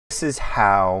this is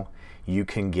how you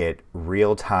can get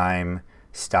real-time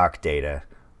stock data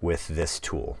with this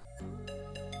tool.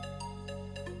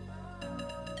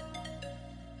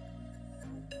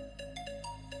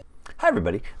 Hi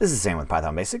everybody, this is Sam with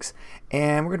Python Basics,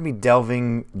 and we're going to be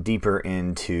delving deeper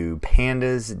into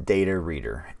Pandas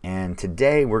Datareader. And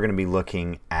today we're going to be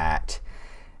looking at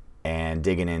and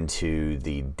digging into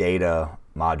the data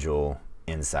module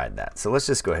inside that. So let's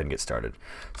just go ahead and get started.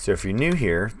 So if you're new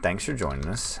here, thanks for joining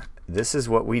us. This is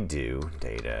what we do,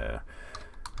 data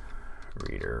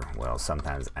reader. Well,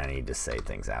 sometimes I need to say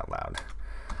things out loud.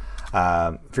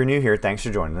 If you're new here, thanks for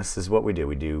joining us. This is what we do.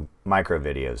 We do micro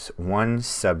videos, one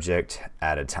subject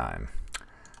at a time.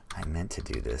 I meant to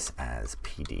do this as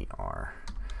PDR,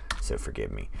 so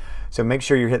forgive me. So make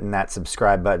sure you're hitting that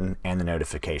subscribe button and the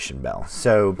notification bell.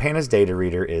 So Pandas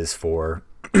Datareader is for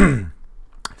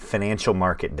financial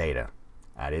market data.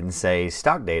 I didn't say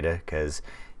stock data because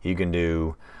you can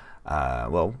do,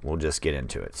 well, we'll just get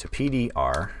into it. So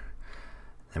PDR,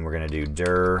 and we're going to do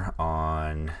dir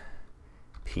on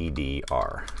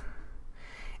PDR.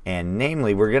 And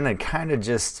namely, we're going to kind of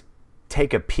just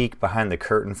take a peek behind the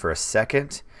curtain for a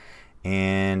second.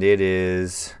 And it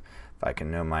is, if I can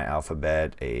know my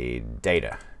alphabet, a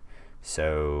data.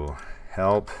 So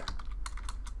help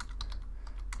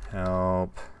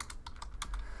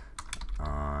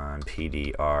on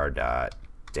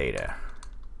PDR.data.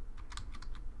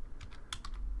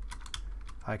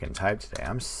 I can type today.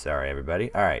 I'm sorry,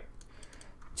 everybody. All right,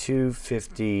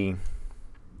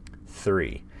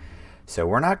 253. So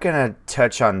we're not going to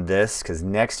touch on this because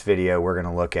next video we're going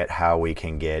to look at how we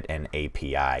can get an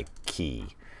API key,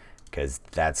 because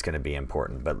that's going to be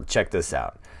important. But check this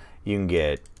out. You can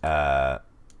get the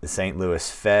St.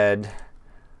 Louis Fed,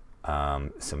 some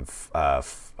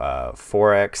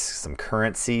Forex, some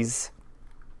currencies.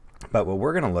 But what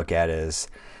we're going to look at is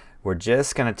we're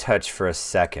just going to touch for a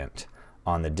second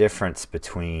on the difference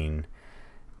between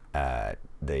the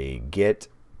get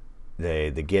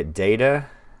data,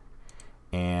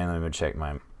 and let me check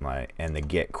and the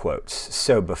get quotes.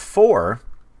 So before,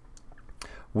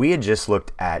 we had just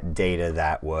looked at data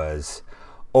that was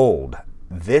old.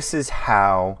 This is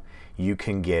how you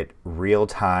can get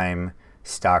real-time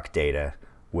stock data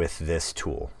with this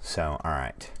tool. So all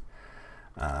right,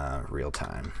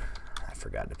 real-time. I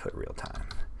forgot to put real-time.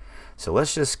 So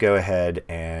let's just go ahead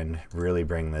and really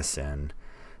bring this in.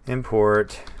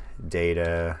 Import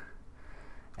data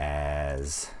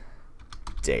as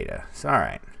data. So all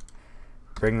right,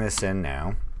 bring this in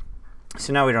now.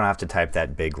 So now we don't have to type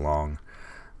that big long.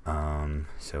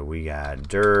 So we got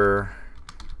dir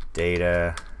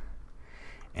data,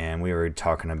 and we were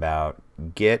talking about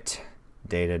get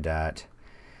data dot.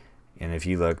 And if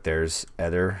you look, there's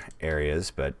other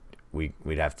areas, but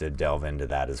we'd have to delve into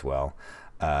that as well.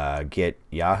 Get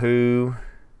Yahoo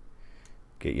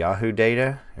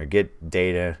data, or get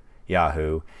data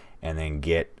Yahoo, and then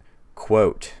get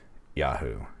quote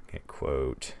Yahoo. Get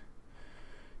quote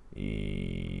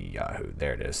Yahoo.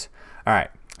 There it is. All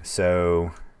right,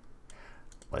 so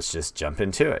let's just jump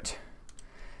into it.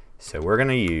 So we're going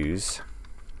to use,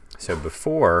 so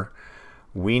before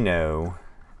we know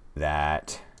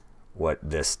that what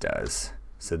this does.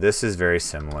 So this is very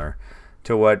similar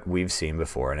to what we've seen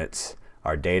before, and it's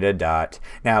our data dot.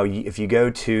 Now if you go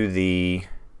to the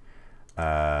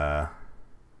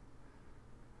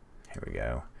here we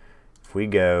go. If we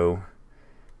go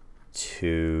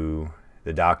to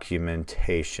the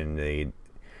documentation, the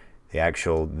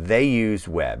actual, they use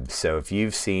web. So if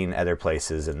you've seen other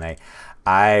places, and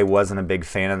I wasn't a big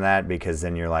fan of that, because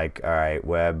then you're like, all right,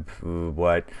 web,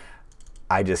 what?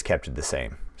 I just kept it the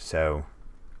same. So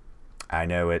I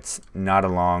know it's not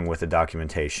along with the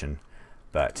documentation,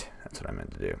 but that's what I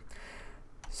meant to do.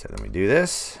 So then we do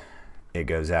this, it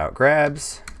goes out,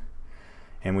 grabs,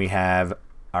 and we have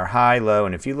our high, low,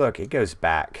 and if you look, it goes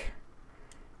back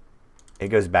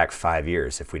 5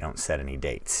 years if we don't set any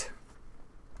dates.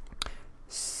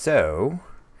 So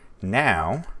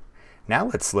now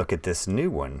let's look at this new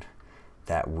one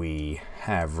that we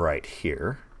have right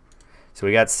here. So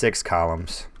we got 6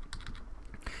 columns.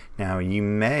 Now you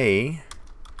may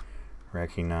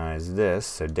recognize this.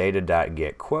 So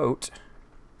data.getQuote.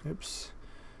 Oops.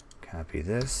 Copy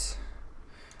this.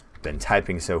 Been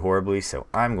typing so horribly, so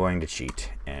I'm going to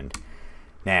cheat. And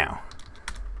now,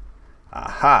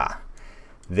 aha!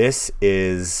 This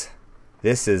is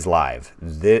live.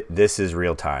 This is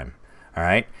real time. All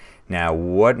right. Now,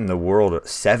 what in the world?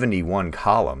 71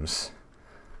 columns.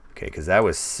 Okay, because that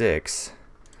was 6.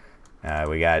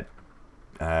 We got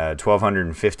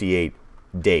 1,258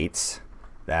 dates.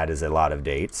 That is a lot of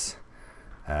dates.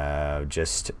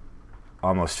 Just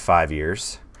almost 5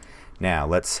 years. Now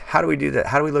how do we do that?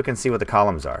 How do we look and see what the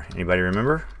columns are? Anybody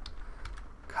remember?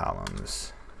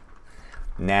 Columns.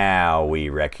 Now we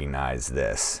recognize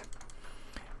this.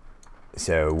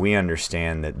 So we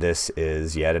understand that this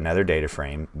is yet another data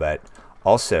frame, but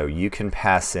also you can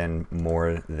pass in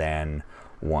more than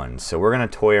one. So we're going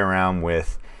to toy around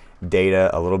with data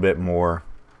a little bit more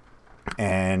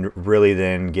and really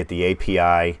then get the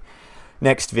API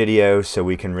next video so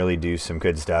we can really do some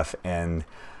good stuff. And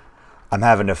I'm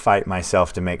having to fight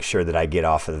myself to make sure that I get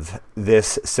off of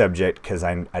this subject because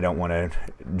I don't want to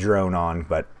drone on,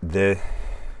 but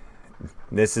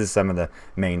this is some of the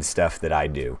main stuff that I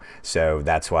do. So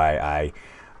that's why I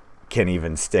can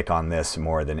even stick on this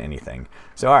more than anything.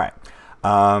 So all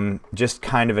right, just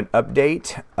kind of an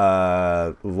update.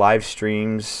 Live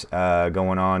streams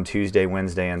going on Tuesday,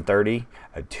 Wednesday, and Thursday.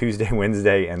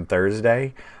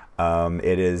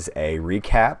 It is a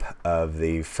recap of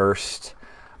the first,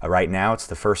 right now it's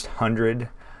the first 100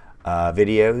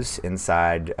 videos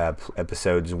inside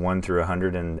episodes 1 through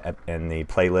 100 and the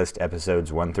playlist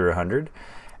episodes 1 through 100.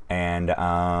 And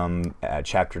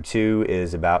chapter 2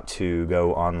 is about to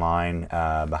go online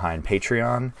behind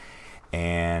Patreon.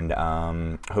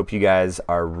 And hope you guys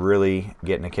are really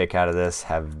getting a kick out of this.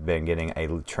 Have been getting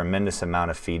a tremendous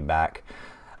amount of feedback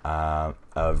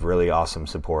of really awesome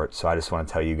support. So I just want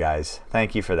to tell you guys,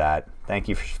 thank you for that. Thank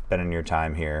you for spending your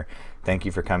time here. Thank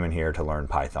you for coming here to learn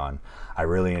Python. I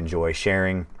really enjoy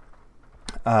sharing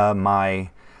my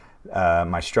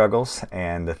struggles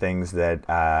and the things that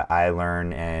I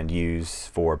learn and use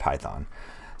for Python.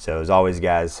 So as always,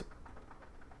 guys,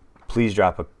 please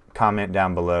drop a comment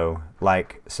down below,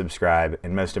 like, subscribe,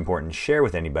 and most important, share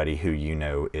with anybody who you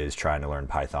know is trying to learn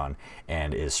Python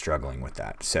and is struggling with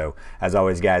that. So as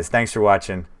always, guys, thanks for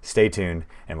watching. Stay tuned,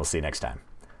 and we'll see you next time.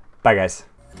 Bye, guys.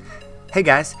 Hey,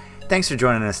 guys. Thanks for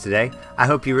joining us today. I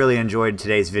hope you really enjoyed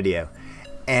today's video.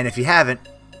 And if you haven't,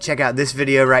 check out this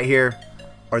video right here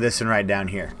or this one right down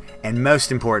here. And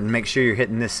most important, make sure you're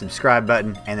hitting this subscribe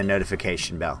button and the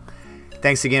notification bell.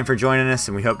 Thanks again for joining us,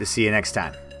 and we hope to see you next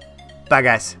time. Bye,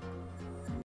 guys.